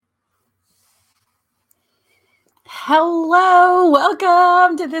Hello,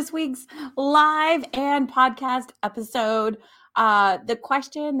 welcome to this week's live and podcast episode. The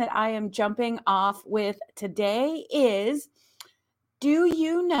question that I am jumping off with today is, do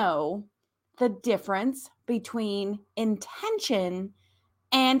you know the difference between intention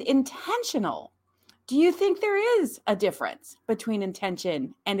and intentional? Do you think there is a difference between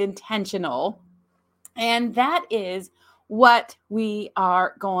intention and intentional? And that is what we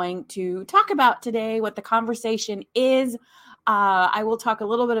are going to talk about today, what the conversation is. I will talk a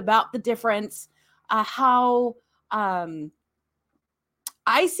little bit about the difference, how I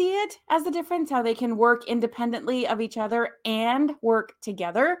see it as the difference, how they can work independently of each other and work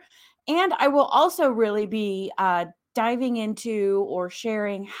together. And I will also really be diving into or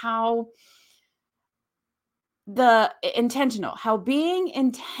sharing how how being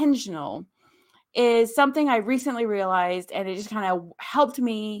intentional is something I recently realized, and it just kind of helped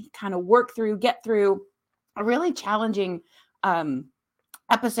me kind of get through a really challenging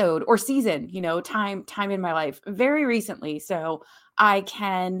episode or season, time in my life very recently. So I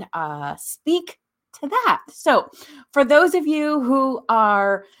can speak to that. So for those of you who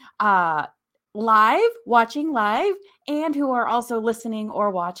are watching live, and who are also listening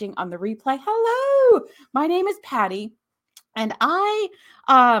or watching on the replay, hello, my name is Patty, and I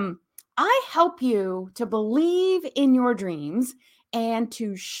help you to believe in your dreams and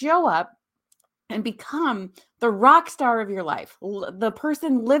to show up and become the rock star of your life, the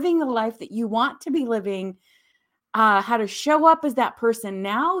person living the life that you want to be living, how to show up as that person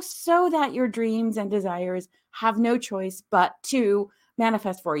now so that your dreams and desires have no choice but to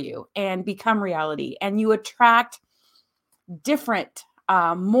manifest for you and become reality. And you attract different,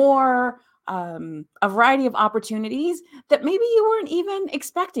 a variety of opportunities that maybe you weren't even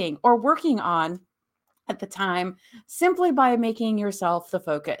expecting or working on at the time, simply by making yourself the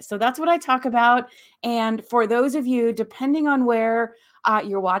focus. So that's what I talk about. And for those of you, depending on where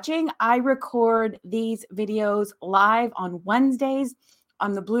you're watching, I record these videos live on Wednesdays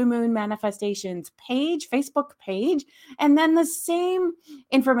on the Blue Moon Manifestations Facebook page. And then the same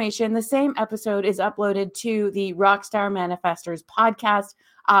information, the same episode is uploaded to the Rockstar Manifestors podcast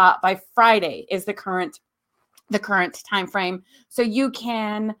by Friday is the current time frame. So you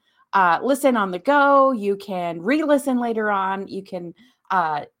can listen on the go. You can re-listen later on. You can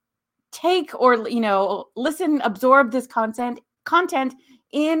take or listen, absorb this content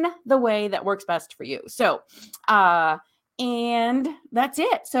in the way that works best for you. So and that's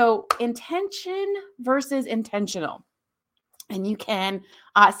it. So intention versus intentional. And you can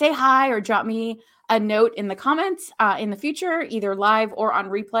say hi or drop me a note in the comments in the future, either live or on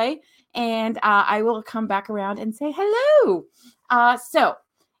replay. And I will come back around and say hello. So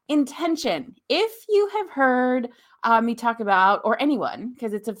intention. If you have heard me talk about, or anyone,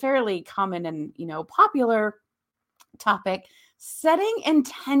 because it's a fairly common and popular topic, setting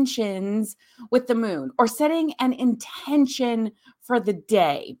intentions with the moon, or setting an intention for the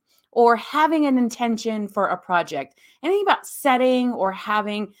day, or having an intention for a project. Anything about setting or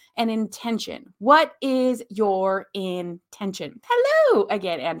having an intention. What is your intention? Hello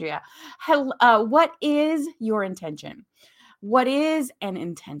again, Andrea. What is your intention? What is an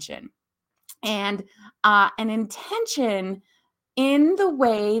intention? And an intention, in the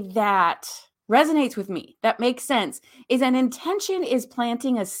way that resonates with me, that makes sense, is an intention is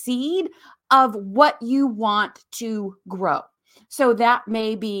planting a seed of what you want to grow. So that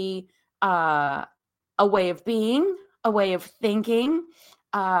may be a way of being, a way of thinking,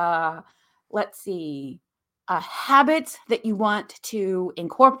 habits that you want to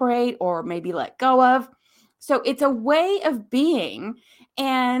incorporate or maybe let go of. So it's a way of being,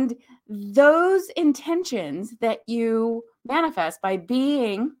 and those intentions that you manifest by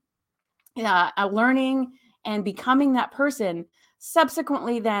being, learning and becoming that person,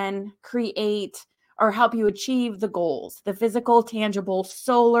 subsequently then create or help you achieve the goals, the physical, tangible,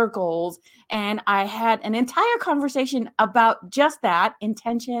 solar goals. And I had an entire conversation about just that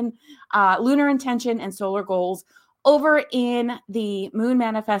intention, lunar intention and solar goals, over in the Moon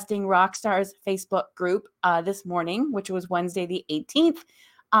Manifesting Rockstars Facebook group this morning, which was Wednesday the 18th.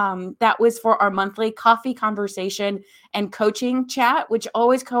 That was for our monthly coffee conversation and coaching chat, which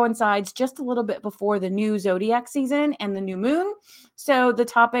always coincides just a little bit before the new zodiac season and the new moon. So the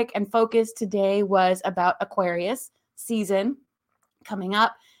topic and focus today was about Aquarius season coming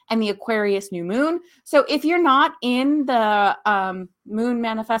up and the Aquarius new moon. So if you're not in the Moon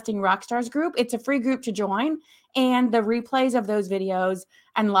Manifesting Rockstars group, it's a free group to join. And the replays of those videos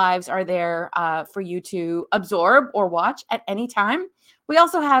and lives are there for you to absorb or watch at any time. We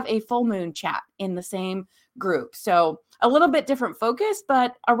also have a full moon chat in the same group. So a little bit different focus,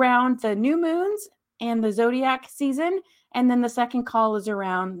 but around the new moons and the zodiac season. And then the second call is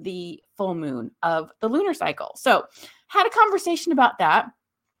around the full moon of the lunar cycle. So had a conversation about that.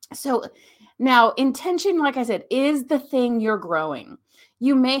 So now intention, like I said, is the thing you're growing.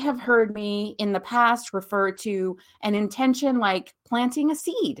 You may have heard me in the past refer to an intention like planting a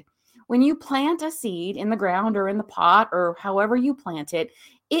seed. When you plant a seed in the ground or in the pot or however you plant it,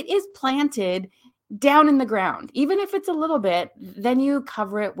 it is planted down in the ground. Even if it's a little bit, then you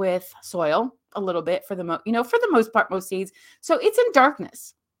cover it with soil a little bit for the for the most part, most seeds. So it's in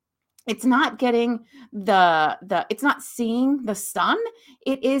darkness. It's not getting it's not seeing the sun.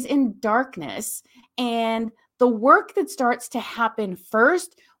 It is in darkness. And the work that starts to happen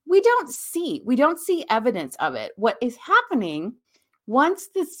first, we don't see evidence of it. What is happening once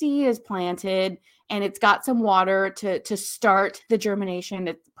the seed is planted and it's got some water to start the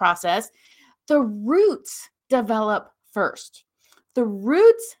germination process, the roots develop first. The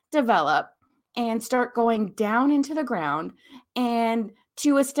roots develop and start going down into the ground and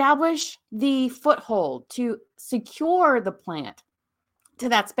to establish the foothold, to secure the plant to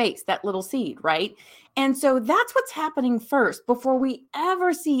that space, that little seed, right? And so that's what's happening first before we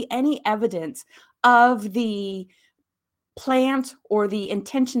ever see any evidence of the plant or the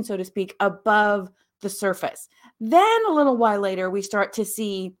intention, so to speak, above the surface. Then a little while later, we start to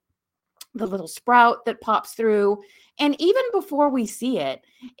see the little sprout that pops through. And even before we see it,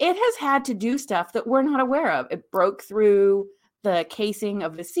 it has had to do stuff that we're not aware of. It broke through the casing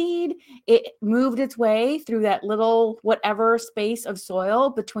of the seed. It moved its way through that little whatever space of soil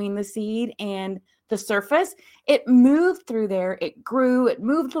between the seed and the surface. It moved through there. It grew. It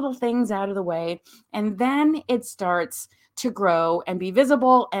moved little things out of the way. And then it starts to grow and be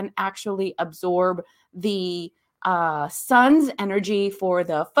visible and actually absorb the sun's energy for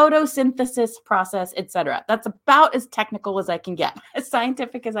the photosynthesis process, etc. That's about as technical as I can get, as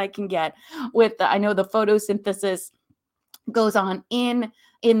scientific as I can get with I know the photosynthesis goes on in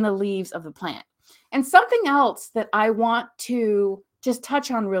the leaves of the plant. And something else that I want to just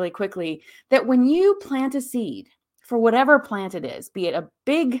touch on really quickly, that when you plant a seed for whatever plant it is, be it a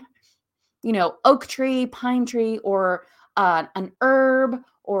big, oak tree, pine tree, or an herb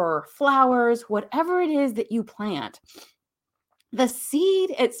or flowers, whatever it is that you plant, the seed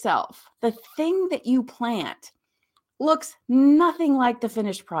itself, the thing that you plant, looks nothing like the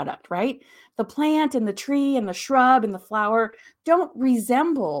finished product, right? The plant and the tree and the shrub and the flower don't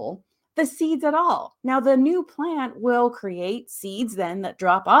resemble the seeds at all. Now, the new plant will create seeds then that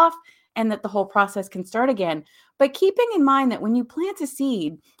drop off and that the whole process can start again. But keeping in mind that when you plant a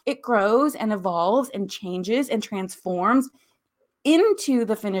seed, it grows and evolves and changes and transforms into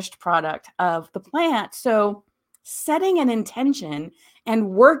the finished product of the plant. So setting an intention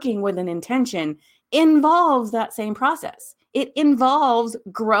and working with an intention involves that same process. It involves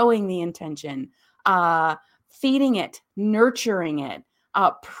growing the intention, feeding it, nurturing it,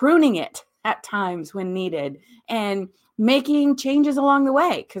 pruning it at times when needed, and making changes along the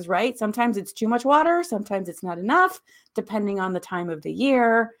way. Because, right, sometimes it's too much water, sometimes it's not enough, depending on the time of the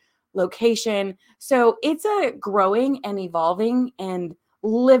year, location. So it's a growing and evolving and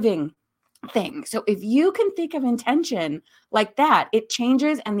living thing. So if you can think of intention like that, it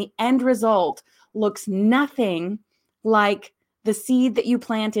changes and the end result looks nothing like the seed that you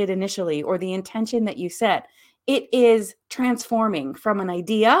planted initially or the intention that you set. It is transforming from an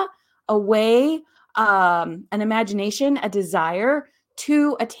idea, a way, an imagination, a desire,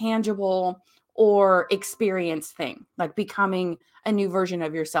 to a tangible or experienced thing, like becoming a new version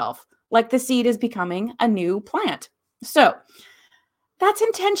of yourself, like the seed is becoming a new plant. So that's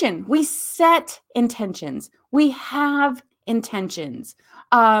intention. We set intentions. We have intentions.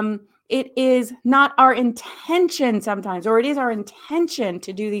 It is not our intention sometimes, or it is our intention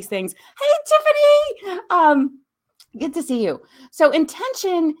to do these things. Hey, Tiffany, good to see you. So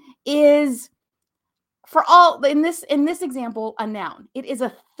intention is, for all in this example, a noun. It is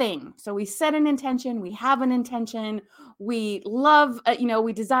a thing. So we set an intention. We have an intention. We love,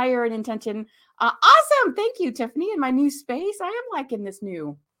 we desire an intention. Awesome. Thank you, Tiffany. In my new space, I am liking this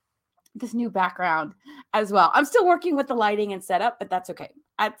new background as well. I'm still working with the lighting and setup, but that's okay.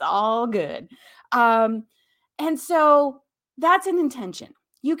 That's all good. And so that's an intention.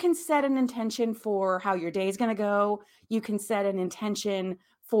 You can set an intention for how your day is going to go. You can set an intention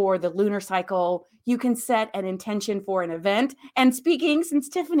for the lunar cycle. You can set an intention for an event. And speaking, since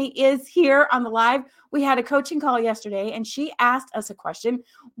Tiffany is here on the live, we had a coaching call yesterday and she asked us a question.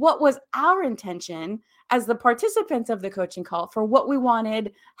 What was our intention as the participants of the coaching call for what we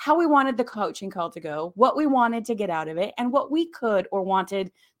wanted, how we wanted the coaching call to go, what we wanted to get out of it, and what we could or wanted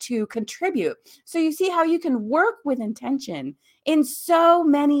to contribute? So you see how you can work with intention in so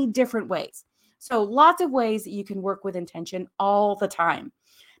many different ways. So lots of ways that you can work with intention all the time.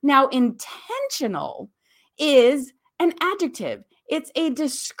 Now, intentional is an adjective. It's a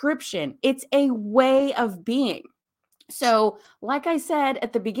description. It's a way of being. So, like I said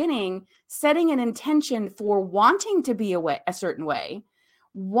at the beginning, setting an intention for wanting to be a certain way,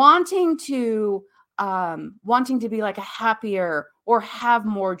 wanting to wanting to be like a happier or have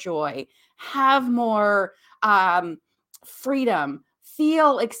more joy, have more freedom,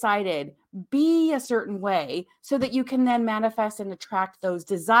 feel excited, be a certain way, so that you can then manifest and attract those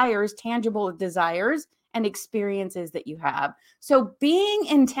desires, tangible desires and experiences that you have. So, being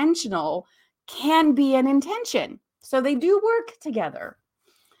intentional can be an intention. So they do work together.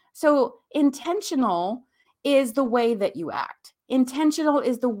 So intentional is the way that you act. Intentional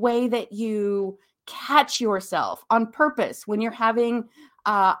is the way that you catch yourself on purpose when you're having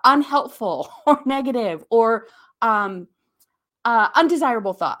unhelpful or negative or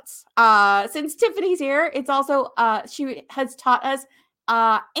undesirable thoughts. Since Tiffany's here, it's also, she has taught us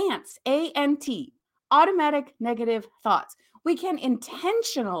ANT, A-N-T, automatic negative thoughts. We can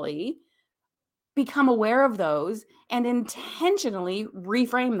intentionally become aware of those and intentionally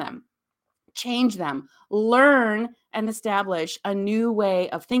reframe them, change them, learn and establish a new way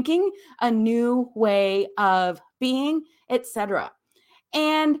of thinking, a new way of being, etc.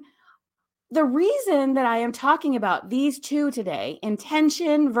 And the reason that I am talking about these two today,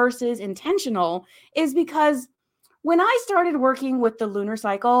 intention versus intentional, is because when I started working with the lunar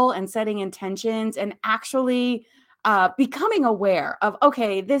cycle and setting intentions and actually becoming aware of,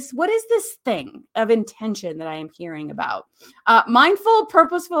 okay, what is this thing of intention that I am hearing about? Mindful,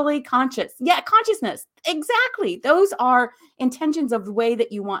 purposefully conscious. Yeah, consciousness. Exactly. Those are intentions of the way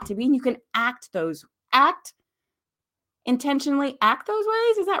that you want to be. And you can intentionally act those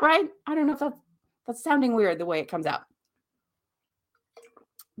ways. Is that right? I don't know if that's sounding weird the way it comes out.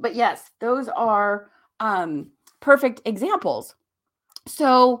 But yes, those are perfect examples.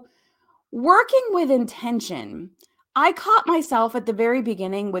 So working with intention, I caught myself at the very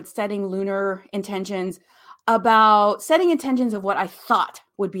beginning with setting lunar intentions about setting intentions of what I thought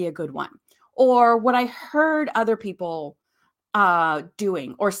would be a good one or what I heard other people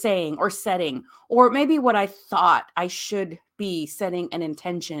doing or saying or setting, or maybe what I thought I should be setting an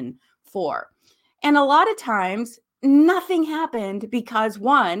intention for. And a lot of times nothing happened because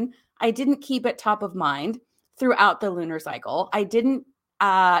one, I didn't keep it top of mind throughout the lunar cycle. I didn't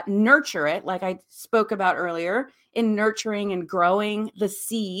nurture it, like I spoke about earlier, in nurturing and growing the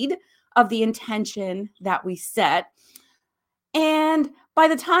seed of the intention that we set. And by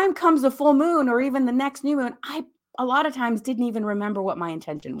the time comes the full moon or even the next new moon, I a lot of times didn't even remember what my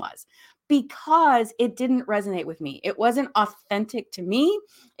intention was because it didn't resonate with me. It wasn't authentic to me.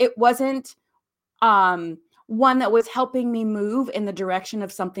 It wasn't one that was helping me move in the direction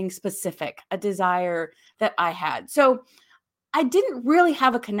of something specific, a desire that I had. So I didn't really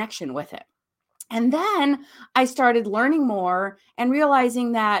have a connection with it. And then I started learning more and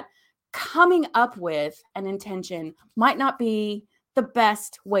realizing that coming up with an intention might not be the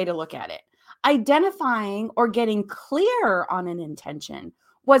best way to look at it. Identifying or getting clear on an intention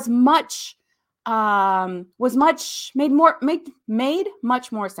was much made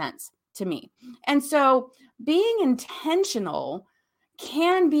much more sense to me. And so being intentional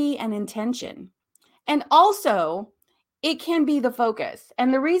can be an intention. And also it can be the focus.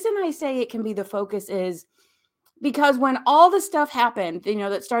 And the reason I say it can be the focus is because when all the stuff happened,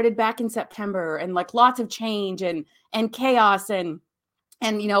 that started back in September and like lots of change and chaos and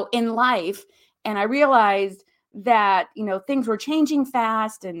in life, and I realized that, things were changing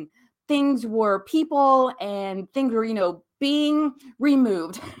fast and people and things were, being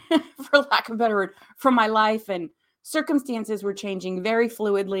removed for lack of a better word from my life, and circumstances were changing very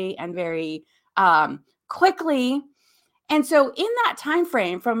fluidly and very quickly. And so in that time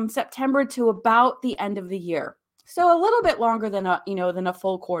frame from September to about the end of the year, so a little bit longer than a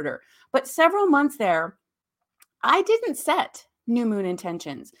full quarter, but several months there, I didn't set new moon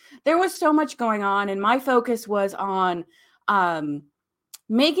intentions. There was so much going on, and my focus was on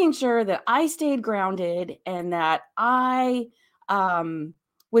making sure that I stayed grounded and that I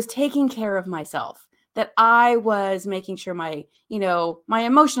was taking care of myself, that I was making sure my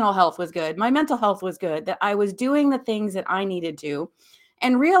emotional health was good, my mental health was good, that I was doing the things that I needed to,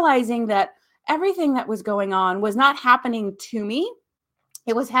 and realizing that everything that was going on was not happening to me.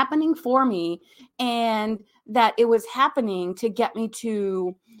 It was happening for me, and that it was happening to get me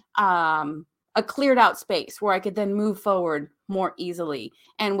to a cleared out space where I could then move forward more easily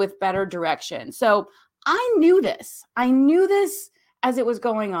and with better direction. So I knew this. I knew this as it was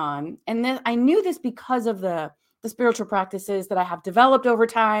going on. And then I knew this because of the the spiritual practices that I have developed over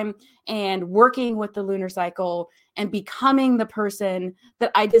time and working with the lunar cycle and becoming the person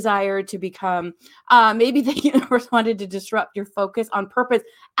that I desired to become. Maybe the universe wanted to disrupt your focus on purpose.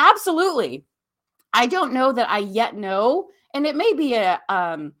 Absolutely. I don't know that I yet know, and it may be a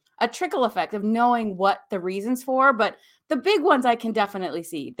trickle effect of knowing what the reasons for, but the big ones I can definitely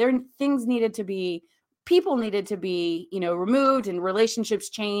see. There things needed to be, people needed to be, removed, and relationships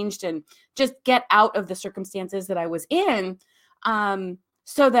changed, and just get out of the circumstances that I was in,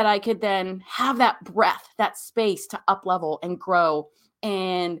 so that I could then have that breath, that space to up level and grow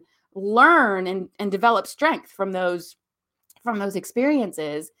and learn and develop strength from those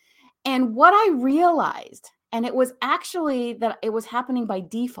experiences. And what I realized, and it was actually that it was happening by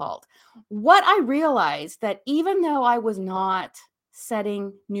default, what I realized that even though I was not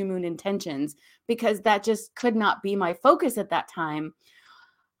setting new moon intentions, because that just could not be my focus at that time,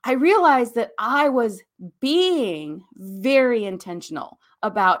 I realized that I was being very intentional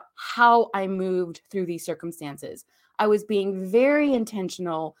about how I moved through these circumstances. I was being very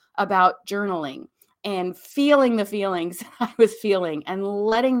intentional about journaling and feeling the feelings I was feeling and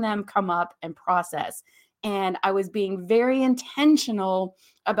letting them come up and process. And I was being very intentional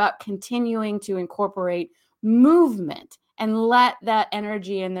about continuing to incorporate movement and let that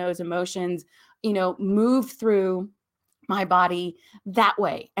energy and those emotions, move through my body that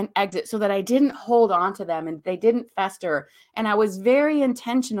way and exit, so that I didn't hold on to them and they didn't fester. And I was very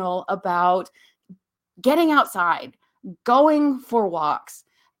intentional about getting outside, going for walks,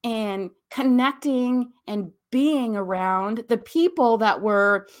 and connecting and being around the people that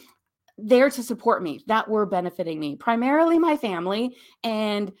were there to support me, that were benefiting me, primarily my family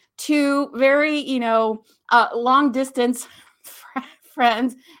and two very, long distance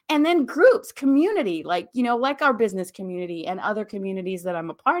friends, and then groups, community, like our business community and other communities that I'm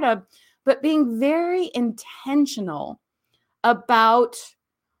a part of, but being very intentional about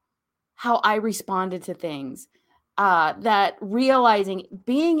how I responded to things. That realizing,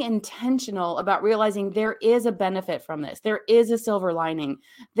 being intentional about realizing there is a benefit from this. There is a silver lining.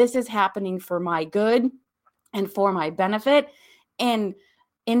 This is happening for my good and for my benefit. And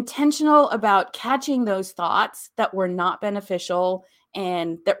intentional about catching those thoughts that were not beneficial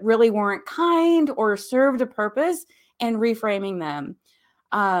and that really weren't kind or served a purpose, and reframing them.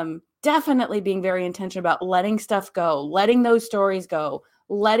 Definitely being very intentional about letting stuff go, letting those stories go,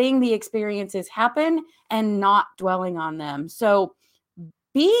 letting the experiences happen and not dwelling on them. So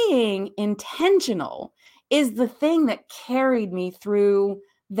being intentional is the thing that carried me through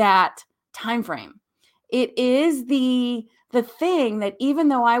that time frame. It is the thing that, even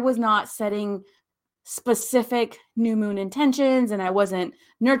though I was not setting specific new moon intentions and I wasn't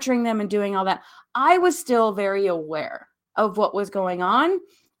nurturing them and doing all that, I was still very aware of what was going on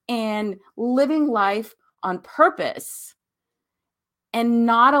and living life on purpose, and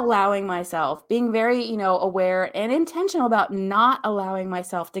not allowing myself, being very, aware and intentional about not allowing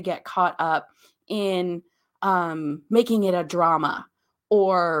myself to get caught up in making it a drama,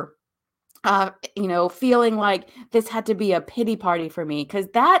 or feeling like this had to be a pity party for me, because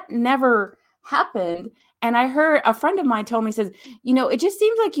that never happened. And I heard a friend of mine told me, says, it just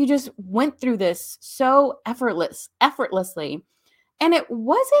seems like you just went through this so effortlessly. And it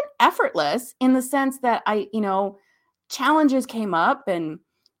wasn't effortless in the sense that challenges came up and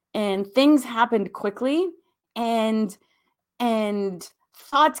things happened quickly, and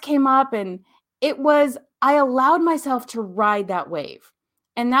thoughts came up, and I allowed myself to ride that wave.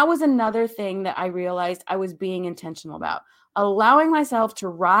 And that was another thing that I realized I was being intentional about, allowing myself to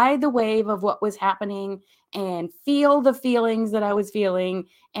ride the wave of what was happening and feel the feelings that I was feeling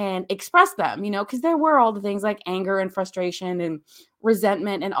and express them, because there were all the things like anger and frustration and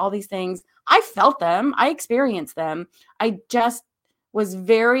resentment and all these things. I felt them, I experienced them. I just was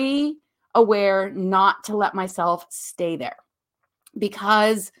very aware not to let myself stay there,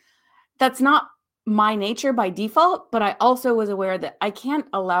 because that's not my nature by default. But I also was aware that I can't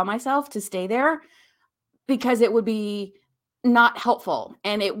allow myself to stay there, because it would be not helpful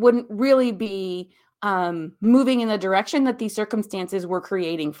and it wouldn't really be moving in the direction that these circumstances were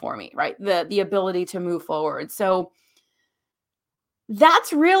creating for me, right? The ability to move forward. So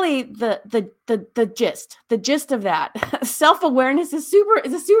that's really the gist of that. Self-awareness is a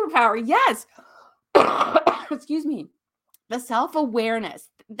superpower. Yes. Excuse me. The self-awareness.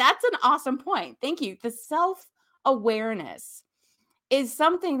 That's an awesome point. Thank you. The self-awareness is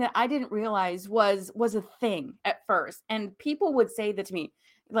something that I didn't realize was a thing at first. And people would say that to me,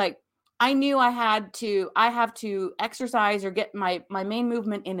 like, I knew I have to exercise or get my main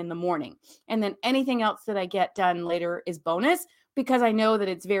movement in the morning. And then anything else that I get done later is bonus, because I know that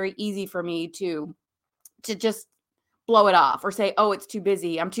it's very easy for me to just blow it off or say, oh, it's too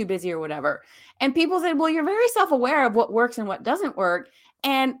busy. I'm too busy or whatever. And people said, well, you're very self-aware of what works and what doesn't work.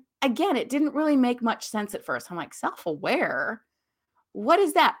 And again, it didn't really make much sense at first. I'm like, self-aware? What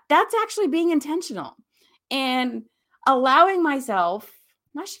is that? That's actually being intentional and allowing myself,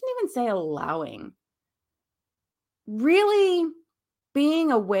 I shouldn't even say allowing, really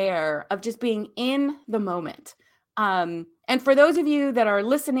being aware of just being in the moment. And for those of you that are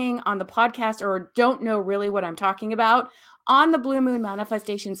listening on the podcast or don't know really what I'm talking about, on the Blue Moon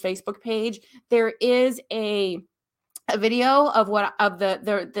Manifestations Facebook page, there is a video of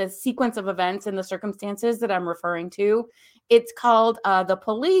the sequence of events and the circumstances that I'm referring to. It's called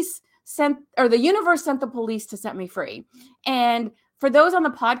the universe sent the police to set me free. And for those on the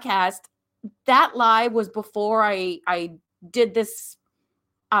podcast, that live was before I did this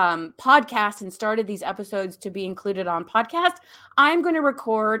podcast and started these episodes to be included on podcast. I'm going to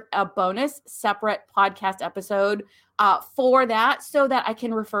record a bonus separate podcast episode for that so that I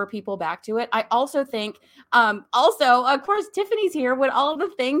can refer people back to it. I also think, of course, Tiffany's here when all of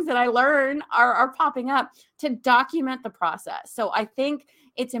the things that I learn are popping up to document the process. So I think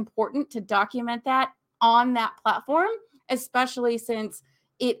it's important to document that on that platform, especially since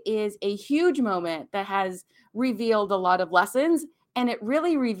it is a huge moment that has revealed a lot of lessons. And it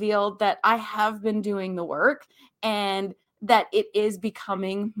really revealed that I have been doing the work and that it is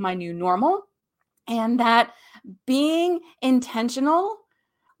becoming my new normal, and that being intentional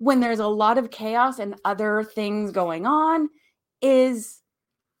when there's a lot of chaos and other things going on is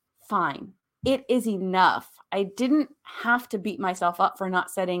fine. It is enough. I didn't have to beat myself up for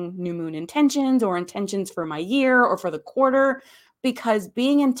not setting new moon intentions or intentions for my year or for the quarter, because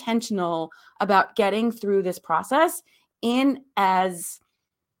being intentional about getting through this process in as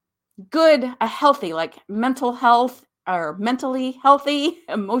good a healthy, like mental health or mentally healthy,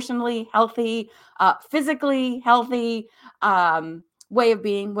 emotionally healthy, physically healthy way of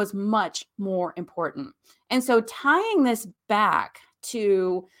being was much more important. And so tying this back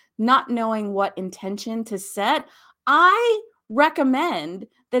to not knowing what intention to set, I recommend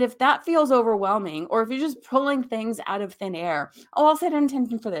that if that feels overwhelming, or if you're just pulling things out of thin air, oh, I'll set an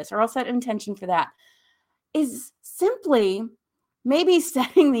intention for this, or I'll set an intention for that, is simply maybe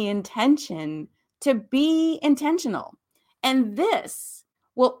setting the intention to be intentional. And this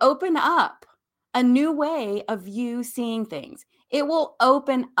will open up a new way of you seeing things. It will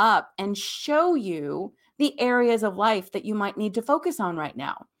open up and show you the areas of life that you might need to focus on right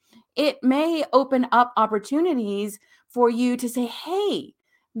now. It may open up opportunities for you to say, hey,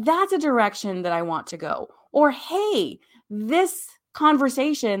 that's a direction that I want to go. Or, hey, this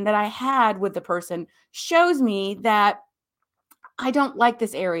conversation that I had with the person shows me that I don't like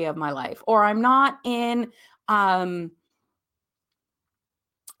this area of my life, or I'm not in on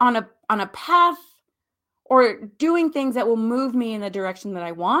a path or doing things that will move me in the direction that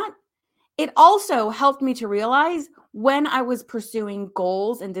I want. It also helped me to realize when I was pursuing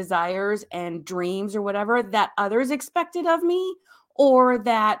goals and desires and dreams or whatever that others expected of me, or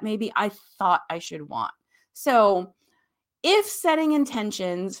that maybe I thought I should want. So if setting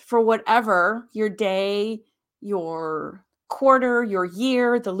intentions for whatever your day, your quarter, your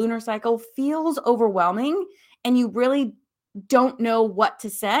year, the lunar cycle feels overwhelming and you really don't know what to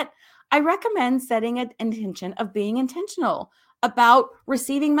set, I recommend setting an intention of being intentional about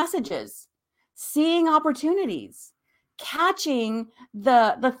receiving messages, seeing opportunities, catching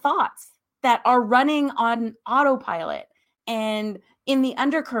the thoughts that are running on autopilot and in the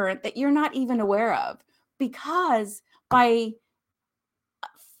undercurrent that you're not even aware of. Because by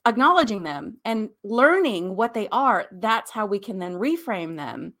acknowledging them and learning what they are, that's how we can then reframe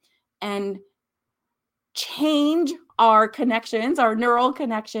them and change our connections, our neural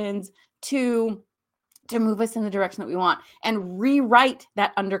connections to move us in the direction that we want, and rewrite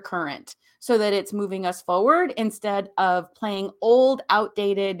that undercurrent so that it's moving us forward instead of playing old,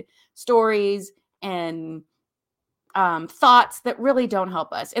 outdated stories and thoughts that really don't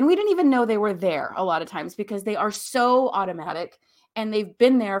help us. And we didn't even know they were there a lot of times because they are so automatic and they've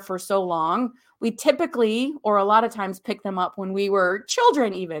been there for so long. We typically, or a lot of times, pick them up when we were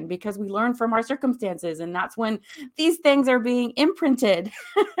children, even because we learn from our circumstances. And that's when these things are being imprinted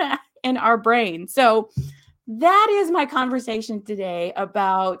in our brain. So that is my conversation today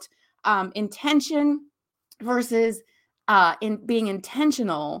about intention versus in being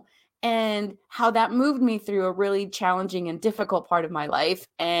intentional, and how that moved me through a really challenging and difficult part of my life.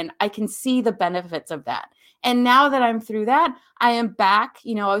 And I can see the benefits of that. And now that I'm through that, I am back,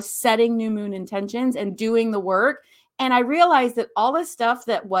 I was setting new moon intentions and doing the work. And I realized that all the stuff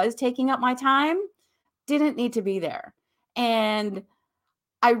that was taking up my time didn't need to be there. And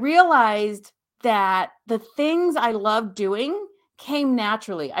I realized that the things I loved doing came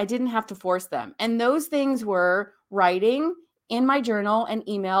naturally. I didn't have to force them. And those things were writing in my journal and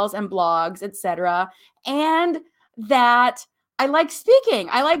emails and blogs, etc. And that I like speaking.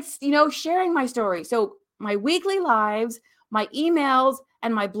 I like, sharing my story. So my weekly lives, my emails,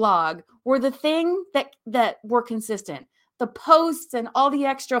 and my blog were the thing that were consistent. The posts and all the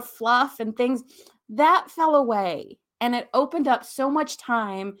extra fluff and things that fell away, and it opened up so much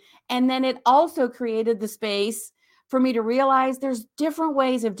time. And then it also created the space for me to realize there's different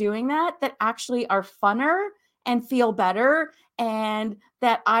ways of doing that actually are funner and feel better, and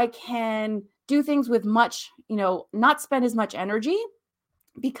that I can do things with much, not spend as much energy,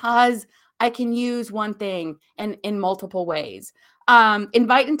 because I can use one thing and in multiple ways.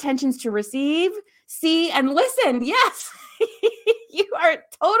 Invite intentions to receive, see, and listen. Yes, you are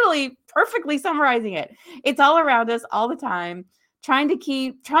totally perfectly summarizing it. It's all around us all the time, trying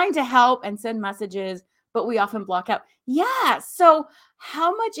to help and send messages, but we often block out. Yeah. So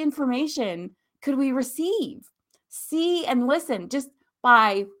how much information could we receive, see, and listen just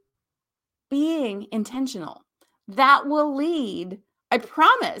by being intentional? That will lead, I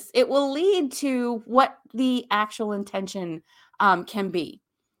promise, it will lead to what the actual intention can be,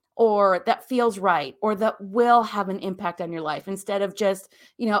 or that feels right, or that will have an impact on your life, instead of just,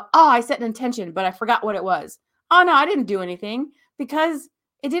 oh, I set an intention, but I forgot what it was. Oh, no, I didn't do anything because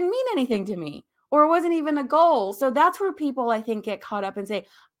it didn't mean anything to me, or it wasn't even a goal. So that's where people, I think, get caught up and say,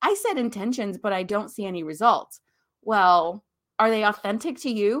 I set intentions, but I don't see any results. Well, are they authentic to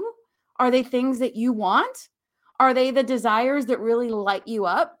you? Are they things that you want? Are they the desires that really light you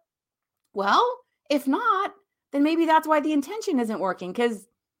up? Well, if not, then maybe that's why the intention isn't working, because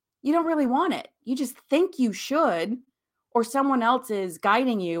you don't really want it. You just think you should, or someone else is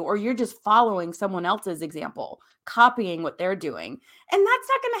guiding you, or you're just following someone else's example, copying what they're doing. And that's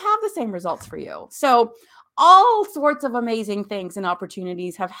not going to have the same results for you. So all sorts of amazing things and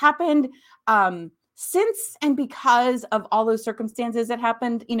opportunities have happened since and because of all those circumstances that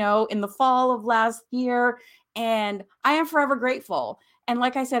happened, in the fall of last year. And I am forever grateful. And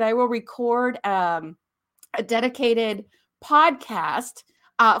like I said, I will record a dedicated podcast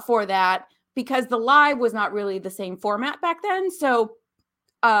for that, because the live was not really the same format back then. So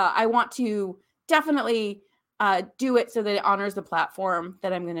I want to definitely do it so that it honors the platform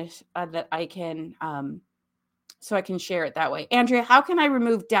that I'm going to, that I can, so I can share it that way. Andrea, how can I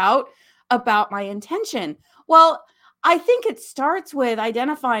remove doubt about my intention? Well, I think it starts with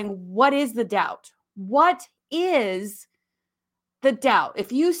identifying what is the doubt. What is the doubt?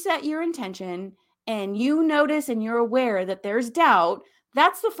 If you set your intention and you notice and you're aware that there's doubt,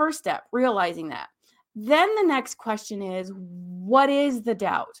 that's the first step, realizing that. Then the next question is, what is the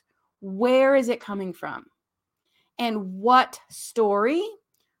doubt? Where is it coming from? And what story,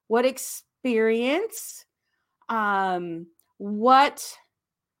 what experience, what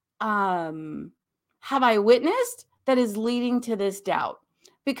have I witnessed that is leading to this doubt?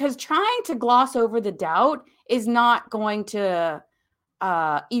 Because trying to gloss over the doubt is not going to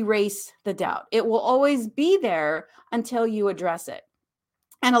erase the doubt. It will always be there until you address it.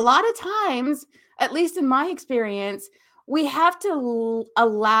 And a lot of times, at least in my experience, we have to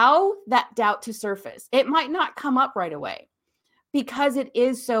allow that doubt to surface. It might not come up right away because it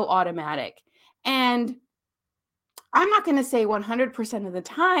is so automatic. And I'm not going to say 100% of the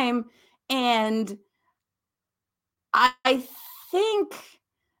time. And I think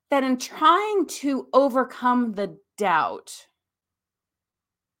that in trying to overcome the doubt,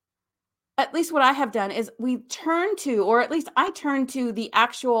 at least what I have done is we turn to, or at least I turn to, the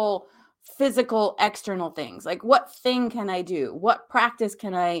actual physical external things. Like, what thing can I do? What practice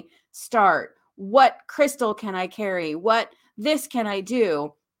can I start? What crystal can I carry? What this can I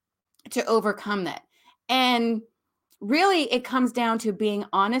do to overcome that? And really, it comes down to being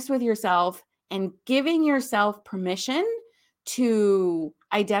honest with yourself and giving yourself permission to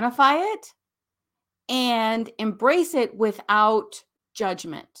identify it and embrace it without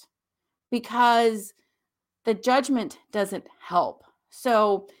judgment, because the judgment doesn't help.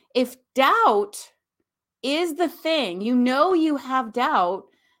 So if doubt is the thing, you have doubt,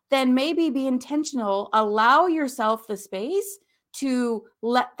 then maybe be intentional. Allow yourself the space to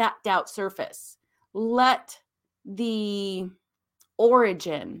let that doubt surface. Let the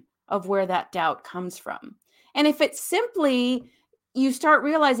origin of where that doubt comes from. And if it's simply, you start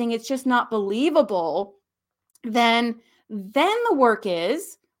realizing it's just not believable, then the work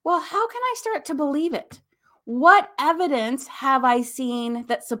is, well, how can I start to believe it? What evidence have I seen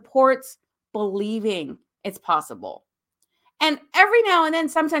that supports believing it's possible? And every now and then,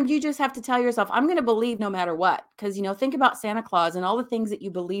 sometimes you just have to tell yourself, I'm going to believe no matter what. Because, think about Santa Claus and all the things that you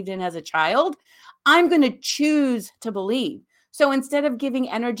believed in as a child. I'm going to choose to believe. So instead of giving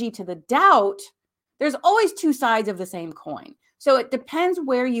energy to the doubt, there's always two sides of the same coin. So it depends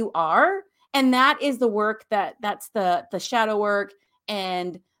where you are. And that is the work that's the shadow work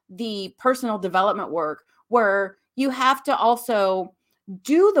and the personal development work, where you have to also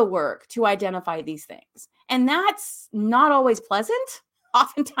do the work to identify these things. And that's not always pleasant.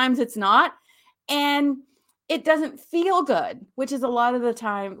 Oftentimes it's not. And it doesn't feel good, which is a lot of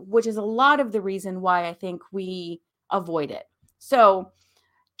the reason why I think we avoid it. So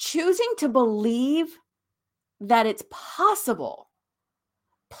choosing to believe that it's possible,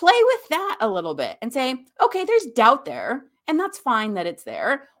 play with that a little bit and say, okay, there's doubt there, and that's fine that it's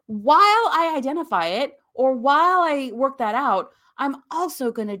there. While I identify it or while I work that out, I'm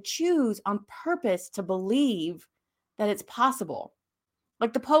also going to choose on purpose to believe that it's possible.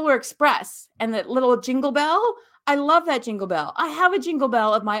 Like the Polar Express and that little jingle bell. I love that jingle bell. I have a jingle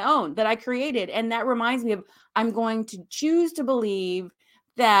bell of my own that I created. And that reminds me of, I'm going to choose to believe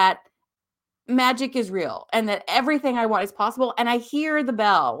that magic is real and that everything I want is possible. And I hear the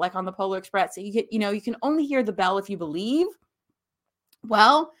bell, like on the Polar Express. So you can only hear the bell if you believe.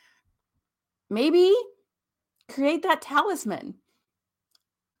 Well, maybe create that talisman.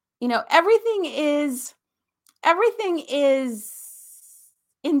 Everything is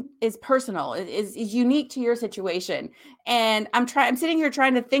personal, is unique to your situation. And I'm sitting here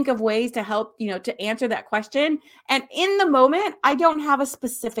trying to think of ways to help, to answer that question. And in the moment, I don't have a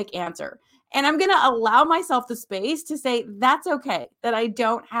specific answer. And I'm going to allow myself the space to say, that's okay, that I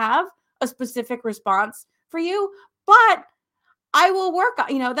don't have a specific response for you, but I will work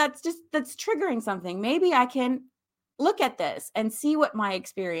on, that's triggering something. Maybe I can look at this and see what my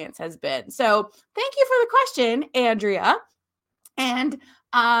experience has been. So thank you for the question, Andrea. And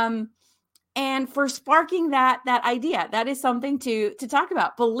for sparking that idea. That is something to talk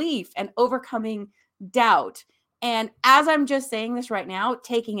about, belief and overcoming doubt. And as I'm just saying this right now,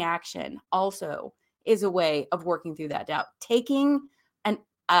 taking action also is a way of working through that doubt. Taking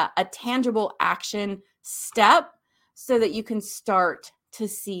a tangible action step so that you can start to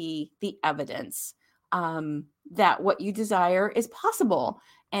see the evidence that what you desire is possible,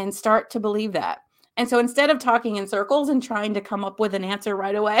 and start to believe that. And so instead of talking in circles and trying to come up with an answer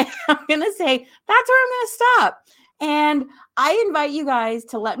right away, I'm going to say, that's where I'm going to stop. And I invite you guys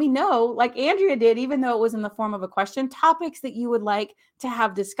to let me know, like Andrea did, even though it was in the form of a question, topics that you would like to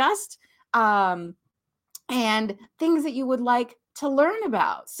have discussed, and things that you would like to learn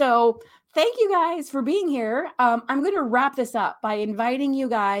about. So thank you guys for being here. I'm going to wrap this up by inviting you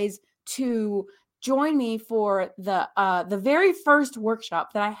guys to join me for the very first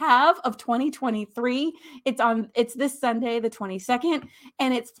workshop that I have of 2023. It's this Sunday, the 22nd,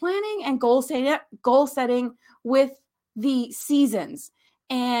 and it's planning and goal setting with the seasons.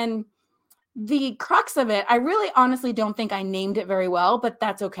 And the crux of it, I really honestly don't think I named it very well, but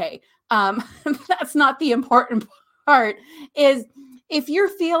that's okay. That's not the important part. Is if you're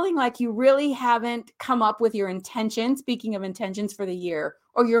feeling like you really haven't come up with your intention, speaking of intentions for the year,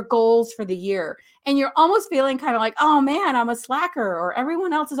 or your goals for the year, and you're almost feeling kind of like, oh man, I'm a slacker, or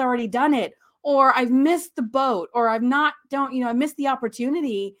everyone else has already done it, or I've missed the boat, or I missed the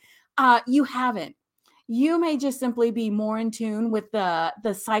opportunity. You haven't. You may just simply be more in tune with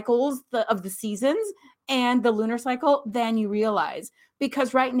the cycles of the seasons and the lunar cycle than you realize.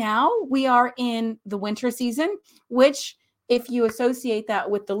 Because right now we are in the winter season, which, if you associate that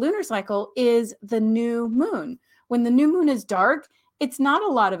with the lunar cycle, is the new moon. When the new moon is dark, it's not a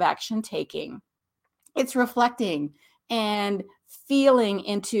lot of action taking. It's reflecting and feeling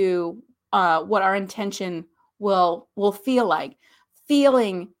into what our intention will feel like,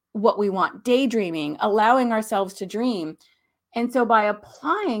 feeling what we want, daydreaming, allowing ourselves to dream. And so by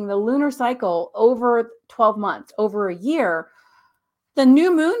applying the lunar cycle over 12 months, over a year, the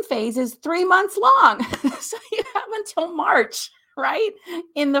new moon phase is 3 months long. So you have until March, right?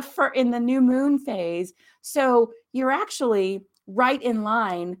 In the new moon phase. So you're actually right in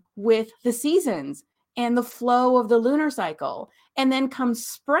line with the seasons and the flow of the lunar cycle. And then comes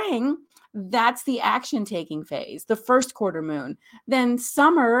spring, that's the action taking phase, the first quarter moon. Then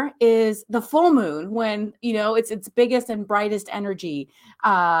summer is the full moon, when, it's its biggest and brightest energy.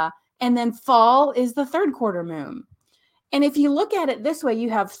 And then fall is the third quarter moon. And if you look at it this way, you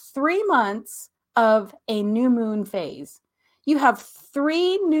have 3 months of a new moon phase. You have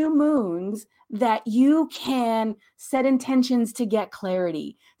 3 new moons that you can set intentions to get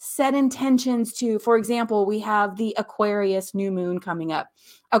clarity, set intentions to, for example, we have the Aquarius new moon coming up.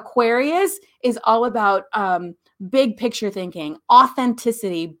 Aquarius is all about big picture thinking,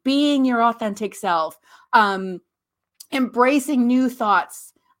 authenticity, being your authentic self, embracing new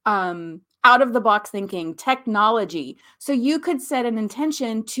thoughts, out of the box thinking, technology. So you could set an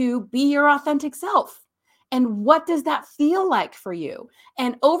intention to be your authentic self. And what does that feel like for you?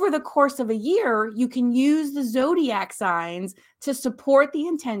 And over the course of a year, you can use the zodiac signs to support the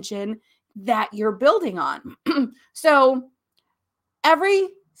intention that you're building on. So every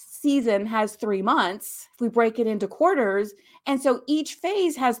season has 3 months. If we break it into quarters, and so each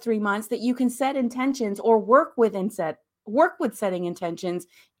phase has 3 months that you can set intentions or work with setting intentions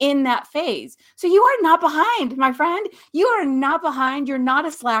in that phase. So you are not behind, my friend. You are not behind. You're not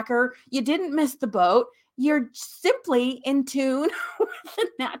a slacker. You didn't miss the boat. You're simply in tune with the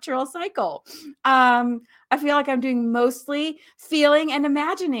natural cycle. I feel like I'm doing mostly feeling and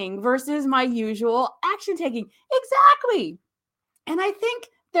imagining versus my usual action taking. Exactly. And I think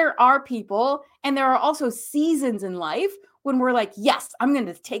there are people, and there are also seasons in life when we're like, yes, I'm going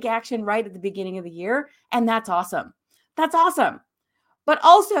to take action right at the beginning of the year. And that's awesome. That's awesome. But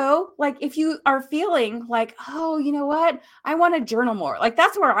also, like, if you are feeling like, oh, you know what? I want to journal more. Like,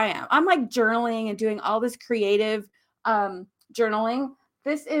 that's where I am. I'm like journaling and doing all this creative journaling.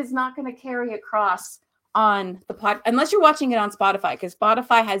 This is not going to carry across on the pod unless you're watching it on Spotify, because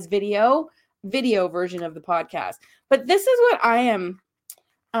Spotify has video version of the podcast. But this is what I am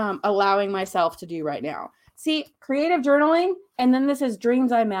allowing myself to do right now. See, creative journaling, and then this is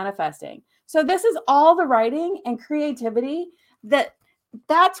dreams I'm manifesting. So this is all the writing and creativity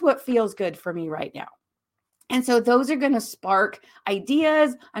that's what feels good for me right now. And so those are going to spark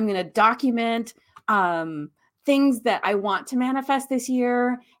ideas. I'm going to document things that I want to manifest this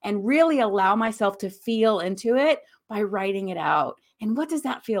year and really allow myself to feel into it by writing it out. And what does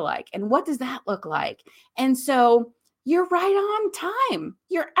that feel like? And what does that look like? And so you're right on time.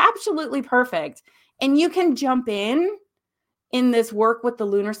 You're absolutely perfect. And you can jump in this work with the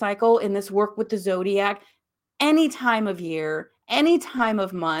lunar cycle, in this work with the zodiac, any time of year, any time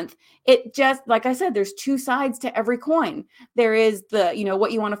of month. It just, like I said, there's 2 sides to every coin. There is the,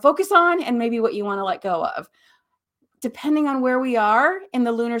 what you want to focus on and maybe what you want to let go of. Depending on where we are in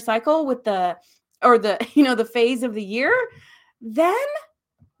the lunar cycle with the phase of the year, then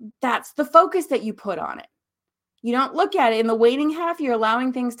that's the focus that you put on it. You don't look at it in the waning half. You're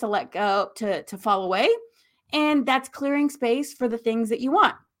allowing things to let go, to fall away. And that's clearing space for the things that you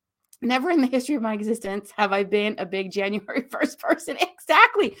want. Never in the history of my existence have I been a big January 1st person.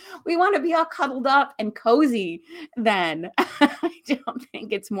 Exactly. We want to be all cuddled up and cozy then. I don't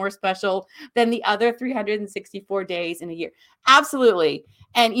think it's more special than the other 364 days in a year. Absolutely.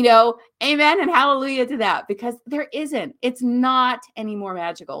 And, amen and hallelujah to that, because there isn't. It's not any more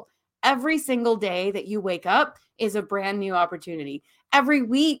magical. Every single day that you wake up is a brand new opportunity. Every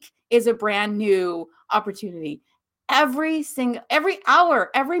week is a brand new opportunity. Every hour,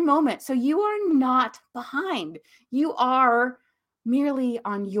 every moment. So you are not behind. You are merely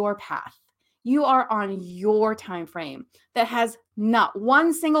on your path. You are on your time frame that has not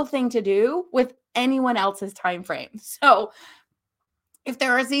one single thing to do with anyone else's time frame. So if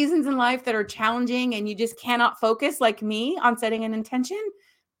there are seasons in life that are challenging and you just cannot focus like me on setting an intention,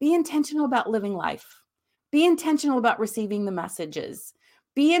 be intentional about living life. Be intentional about receiving the messages.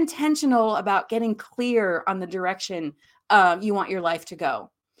 Be intentional about getting clear on the direction you want your life to go.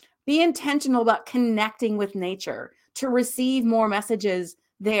 Be intentional about connecting with nature to receive more messages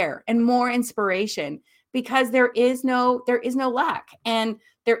there and more inspiration, because there is no lack, and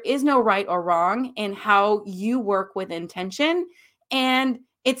there is no right or wrong in how you work with intention. And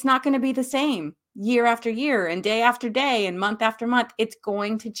it's not going to be the same year after year and day after day and month after month. It's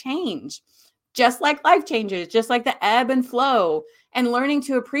going to change, just like life changes, just like the ebb and flow, and learning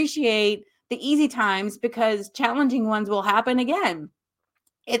to appreciate the easy times because challenging ones will happen again.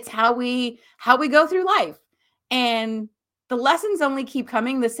 It's how we go through life. And the lessons only keep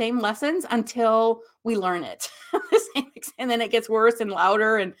coming, the same lessons, until we learn it. And then it gets worse and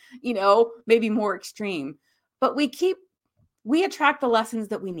louder and, maybe more extreme. But we attract the lessons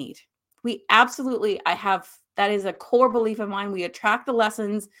that we need. We absolutely, that is a core belief of mine. We attract the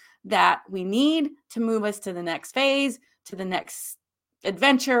lessons that we need to move us to the next phase, to the next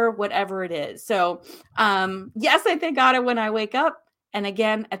adventure, whatever it is. So, yes, I thank God when I wake up. And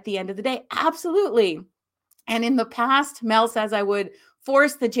again, at the end of the day, absolutely. And in the past, Mel says I would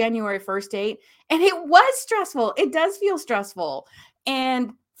force the January 1st date. And it was stressful. It does feel stressful.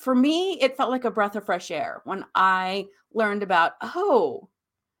 And for me, it felt like a breath of fresh air when I learned about, follow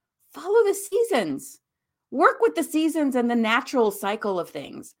the seasons, work with the seasons and the natural cycle of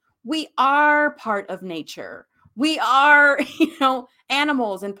things. We are part of nature. We are,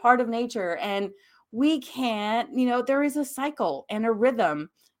 animals and part of nature. And we can't, there is a cycle and a rhythm.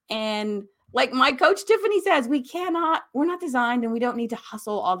 And like my coach Tiffany says, we're not designed and we don't need to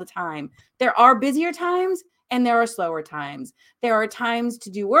hustle all the time. There are busier times and there are slower times. There are times to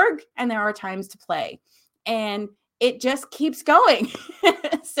do work and there are times to play. And it just keeps going.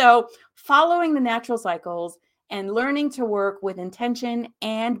 So following the natural cycles and learning to work with intention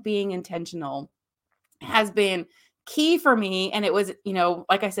and being intentional has been key for me. And it was,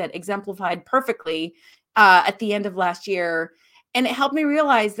 like I said, exemplified perfectly at the end of last year. And it helped me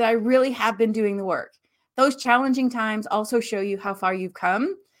realize that I really have been doing the work. Those challenging times also show you how far you've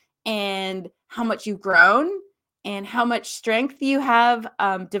come and how much you've grown and how much strength you have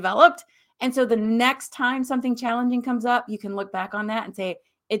developed. And so the next time something challenging comes up, you can look back on that and say,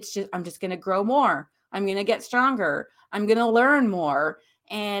 I'm just going to grow more. I'm going to get stronger. I'm going to learn more.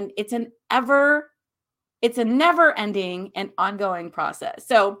 And it's a never ending and ongoing process.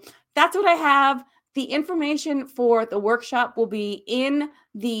 So that's what I have. The information for the workshop will be in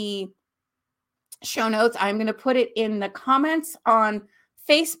the show notes. I'm going to put it in the comments on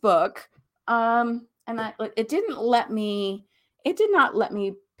Facebook. It did not let me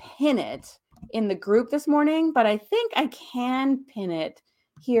pin it in the group this morning, but I think I can pin it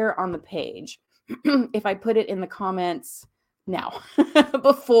here on the page if I put it in the comments now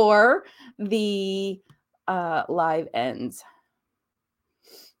before the live ends.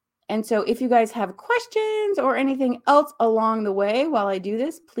 And so if you guys have questions or anything else along the way while I do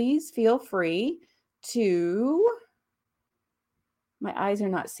this, please feel free to... My eyes are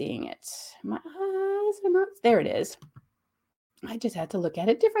not seeing it. My eyes are not... There it is. I just had to look at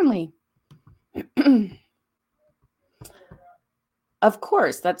it differently. Of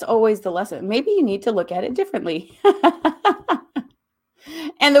course, that's always the lesson. Maybe you need to look at it differently.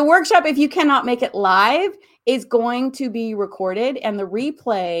 And the workshop, if you cannot make it live, is going to be recorded and the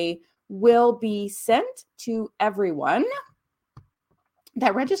replay will be sent to everyone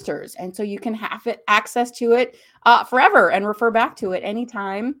that registers. And so you can have access to it forever and refer back to it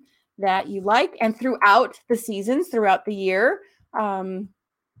anytime that you like and throughout the seasons, throughout the year. And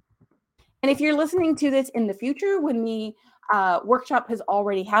if you're listening to this in the future, when the workshop has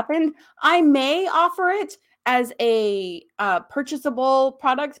already happened, I may offer it as a purchasable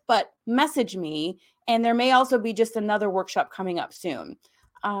product, but message me. And there may also be just another workshop coming up soon.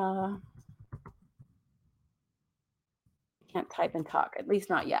 Can't type and talk, at least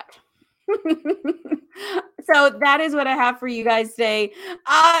not yet. So that is what I have for you guys today.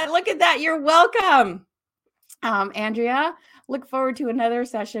 Look at that. You're welcome. Andrea, look forward to another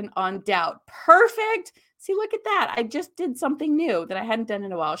session on doubt. Perfect. See, look at that. I just did something new that I hadn't done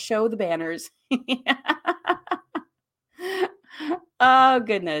in a while. Show the banners. Oh,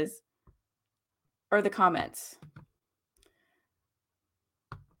 goodness. Or the comments.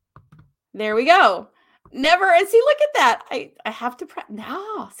 There we go. Never. And see, look at that. I have to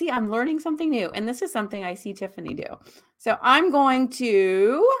see, I'm learning something new. And this is something I see Tiffany do. So I'm going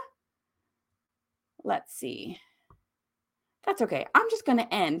to, let's see. That's okay. I'm just going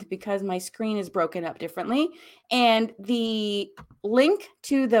to end because my screen is broken up differently. And the link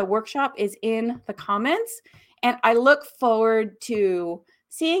to the workshop is in the comments. And I look forward to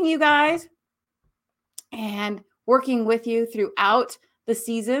seeing you guys and working with you throughout the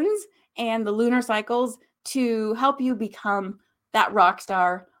seasons and the lunar cycles to help you become that rock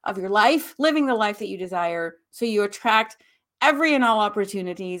star of your life, living the life that you desire, so you attract every and all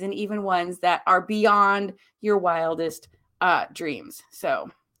opportunities, and even ones that are beyond your wildest dreams. So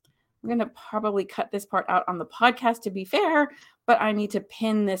I'm going to probably cut this part out on the podcast to be fair, but I need to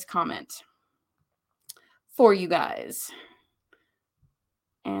pin this comment for you guys.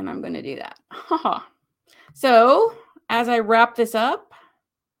 And I'm going to do that. So as I wrap this up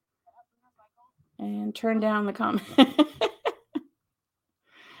and turn down the comment,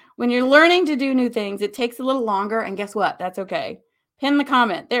 when you're learning to do new things, it takes a little longer. And guess what? That's okay. Pin the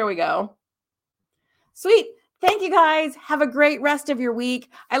comment. There we go. Sweet. Thank you, guys. Have a great rest of your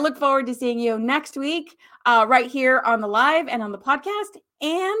week. I look forward to seeing you next week right here on the live and on the podcast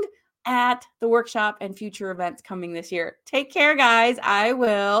and at the workshop and future events coming this year. Take care, guys. I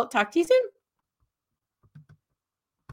will talk to you soon.